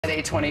At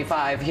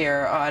 8:25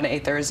 here on a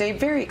Thursday.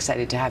 Very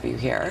excited to have you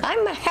here.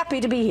 I'm happy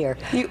to be here.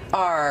 You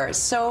are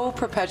so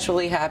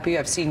perpetually happy.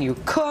 I've seen you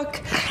cook.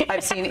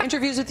 I've seen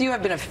interviews with you.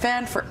 I've been a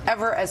fan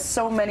forever, as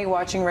so many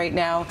watching right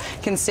now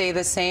can say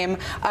the same.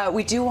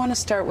 We do want to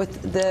start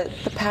with the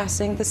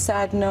passing, the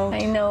sad note. I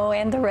know,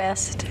 and the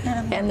rest.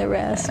 And the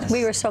rest. Yes.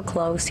 We were so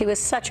close. He was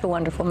such a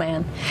wonderful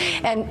man.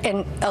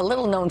 And a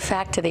little known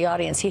fact to the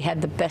audience, he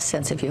had the best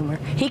sense of humor.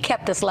 He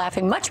kept us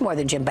laughing much more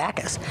than Jim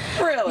Backus.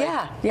 Really?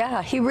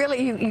 Yeah.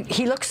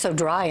 He looks so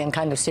dry and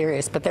kind of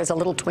serious, but there's a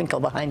little twinkle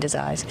behind his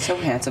eyes. So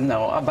handsome,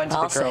 though. A bunch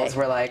of the girls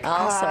were like,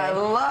 I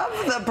love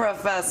the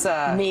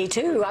professor. Me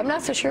too. I'm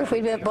not so sure if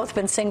we'd both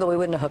been single, we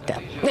wouldn't have hooked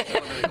up.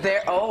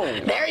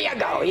 There you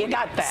go. You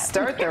got that.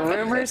 Start the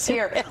rumors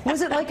here.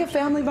 Was it like a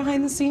family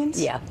behind the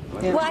scenes? Yeah.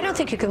 Well, I don't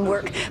think you can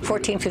work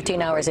 14,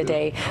 15 hours a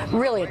day,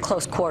 really at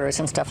close quarters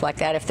and stuff like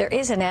that. If there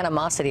is an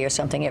animosity or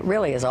something, it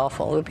really is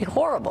awful. It would be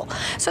horrible.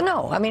 So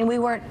no, I mean,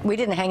 we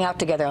didn't hang out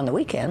together on the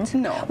weekends.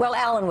 No. Well,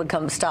 Alan would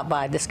stop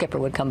by, the skipper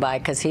would come by,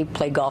 because he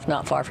played golf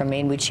not far from me,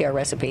 and we'd share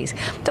recipes.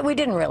 But we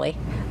didn't really.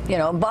 You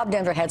know, Bob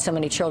Denver had so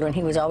many children,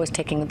 he was always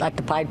taking, like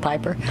the Pied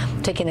Piper,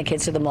 taking the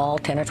kids to the mall,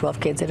 10 or 12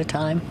 kids at a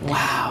time.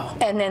 Wow.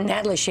 And then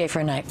Natalie Schaefer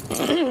and I,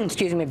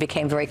 excuse me,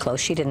 became very close.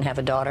 She didn't have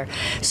a daughter.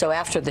 So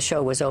after the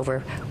show was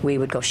over, we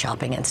would go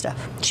shopping and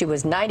stuff. She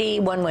was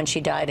 91 when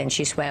she died, and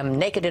she swam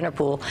naked in her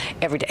pool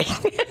every day.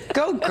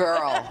 Go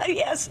girl.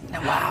 Yes.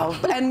 Wow.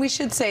 And we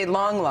should say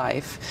long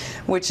life,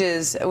 which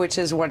is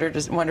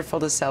wonderful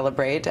to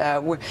celebrate.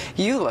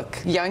 You look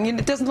young.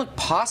 It doesn't look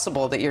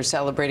possible that you're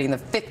celebrating the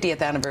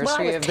 50th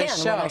anniversary of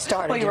this show. When I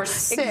started. Well, you were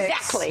 6.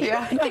 Exactly.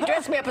 Yeah. They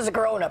dressed me up as a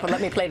grown-up and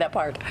let me play that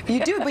part.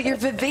 You do, but you're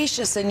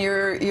vivacious, and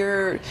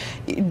you're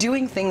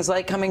doing things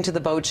like coming to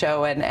the boat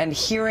show and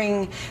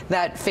hearing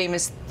that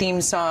famous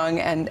theme song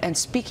and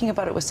speaking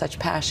about it with such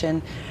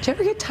passion. Do you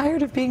ever get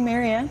tired of being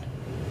Marianne?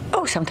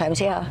 Oh, sometimes,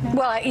 yeah.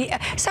 Well,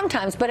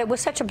 sometimes, but it was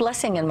such a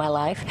blessing in my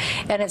life,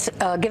 and it's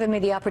given me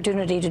the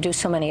opportunity to do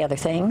so many other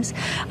things.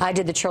 I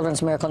did the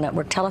Children's Miracle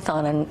Network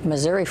telethon in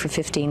Missouri for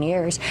 15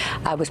 years.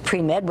 I was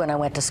pre-med when I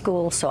went to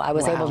school, so I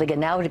was able to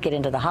get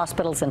into the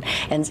hospitals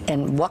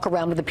and walk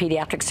around with a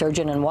pediatric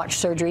surgeon and watch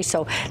surgery.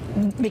 So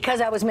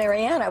because I was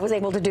Marianne, I was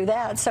able to do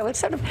that. So it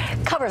sort of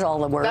covers all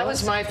the world. That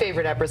was my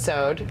favorite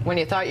episode, when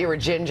you thought you were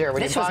Ginger.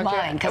 When this you was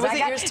mine. Was it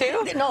yours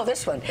too? No,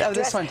 this one. Oh,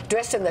 this one.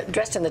 Dressed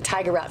in the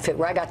tiger outfit,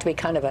 where I got to be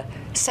kind of a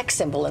sex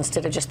symbol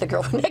instead of just the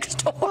girl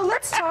next door. Well,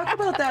 let's talk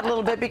about that a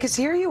little bit, because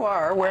here you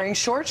are wearing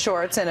short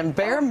shorts and a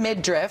bare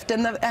midriff,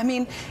 and I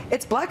mean,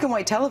 it's black and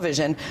white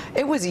television.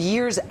 It was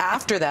years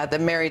after that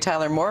Mary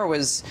Tyler Moore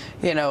was,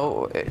 you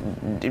know,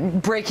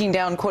 breaking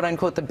down, quote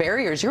unquote, the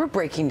barriers. You were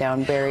breaking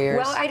down barriers.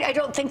 Well, I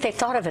don't think they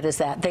thought of it as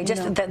that. They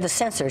just the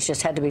censors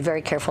just had to be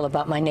very careful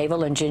about my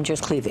navel and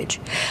Ginger's cleavage.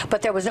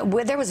 But there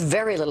was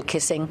very little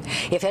kissing.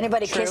 If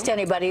anybody kissed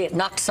anybody, it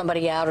knocked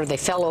somebody out, or they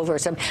fell over or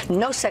something.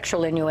 No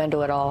sexual innuendo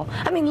at all.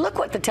 I mean, look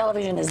what the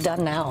television has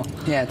done now.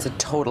 Yeah, it's a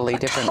totally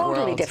different world.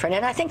 Totally different,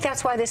 and I think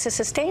that's why this has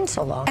sustained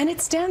so long. And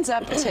it stands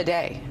up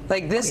today.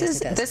 Like this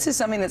is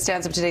something that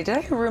stands up today. Did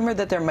I hear a rumor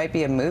that there might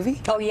be a movie?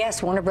 Oh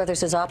yes, Warner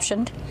Brothers has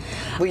optioned.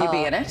 Will you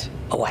be in it?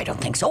 Oh, I don't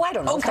think so. I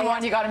don't know. Oh, come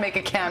on, you got to make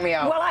a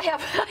cameo. Well, I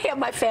have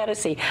my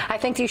fantasy. I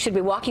think you should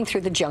be walking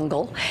through the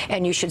jungle,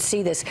 and you should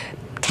see this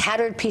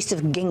tattered piece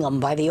of gingham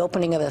by the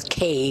opening of a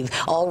cave,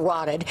 all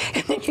rotted,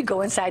 and then you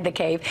go inside the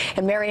cave,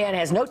 and Marianne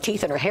has no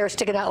teeth and her hair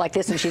sticking out like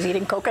this, and she's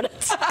eating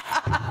coconuts.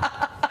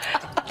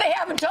 They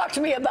haven't talked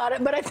to me about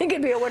it, but I think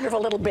it'd be a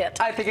wonderful little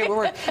bit. I think it would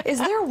work. Is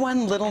there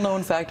one little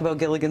known fact about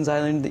Gilligan's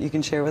Island that you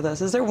can share with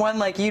us? Is there one,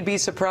 like, you'd be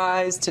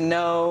surprised to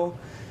know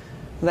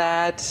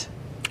that?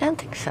 I don't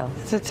think so.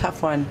 It's a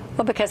tough one.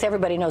 Well, because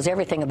everybody knows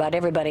everything about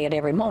everybody at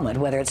every moment,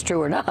 whether it's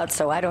true or not,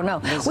 so I don't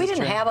know. We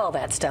didn't have all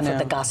that stuff with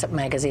the gossip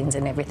magazines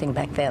and everything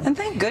back then. And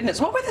thank goodness.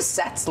 What were the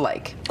sets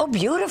like? Oh,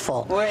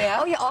 beautiful. Well, yeah?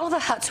 Oh, yeah, all of the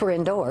huts were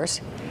indoors.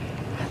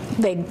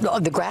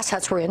 The grass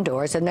huts were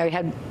indoors, and they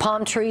had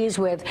palm trees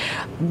with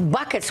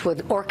buckets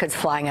with orchids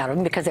flying out of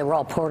them because they were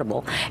all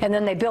portable. And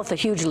then they built a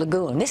huge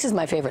lagoon. This is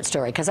my favorite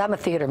story, because I'm a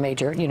theater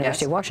major at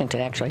University of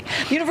Washington, actually.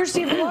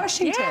 University of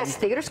Washington? Yes,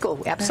 theater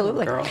school,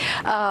 absolutely. Oh,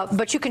 girl.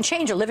 But you can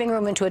change a living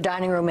room into a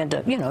dining room,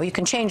 into, you know, you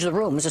can change the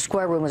rooms. A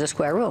square room is a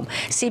square room.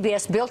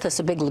 CBS built us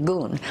a big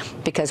lagoon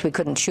because we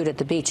couldn't shoot at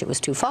the beach. It was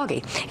too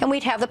foggy. And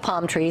we'd have the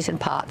palm trees and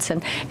pots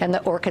and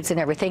the orchids and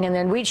everything, and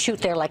then we'd shoot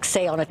there, like,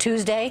 say, on a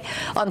Tuesday.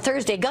 On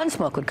Thursday,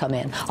 Gunsmoke would come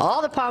in.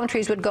 All the palm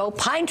trees would go,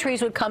 pine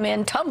trees would come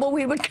in,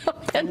 tumbleweed would come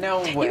in.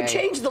 No way. You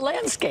changed the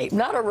landscape,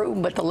 not a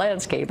room, but the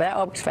landscape. That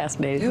always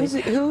fascinated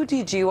me. Who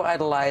did you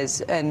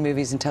idolize in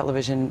movies and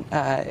television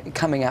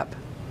coming up,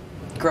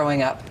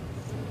 growing up,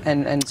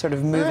 and sort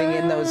of moving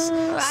in those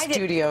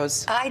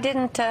studios? I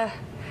didn't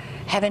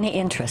have any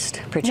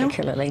interest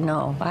particularly.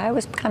 No. I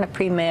was kind of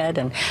pre-med,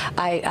 and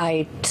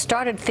I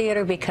started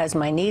theater because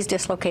my knees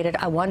dislocated.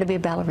 I wanted to be a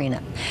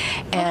ballerina,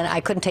 and I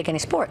couldn't take any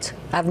sports.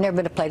 I've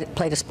never been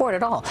played a sport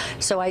at all.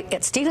 So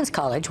at Stevens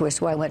College, which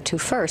is where I went to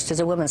first as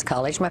a women's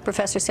college, my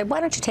professor said,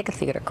 why don't you take a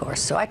theater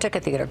course? So I took a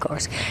theater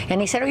course,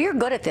 and he said, oh, you're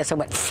good at this. I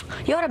went,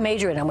 you ought to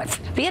major in it. I went,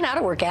 be an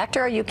out-of-work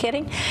actor? Are you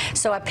kidding?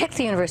 So I picked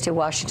the University of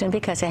Washington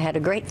because I had a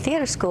great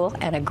theater school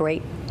and a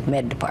great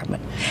med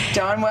department.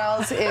 Dawn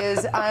Wells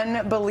is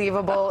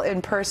unbelievable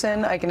in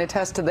person. I can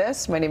attest to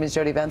this. My name is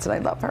Jody Benson. I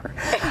love her.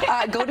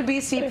 Go to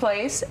BC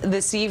Place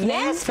this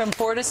evening from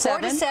 4 to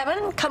 7. 4 to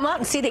 7. Come out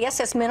and see the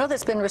SS Minnow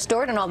that's been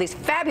restored and all these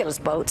fabulous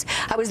boats.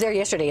 I was there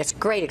yesterday. It's a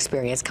great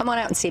experience. Come on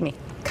out and see me.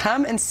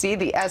 Come and see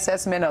the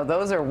SS Minnow.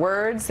 Those are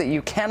words that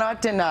you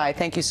cannot deny.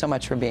 Thank you so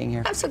much for being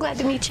here. I'm so glad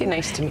to meet you.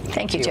 Nice to meet you.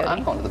 Thank you, Jody.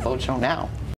 I'm going to the boat show now.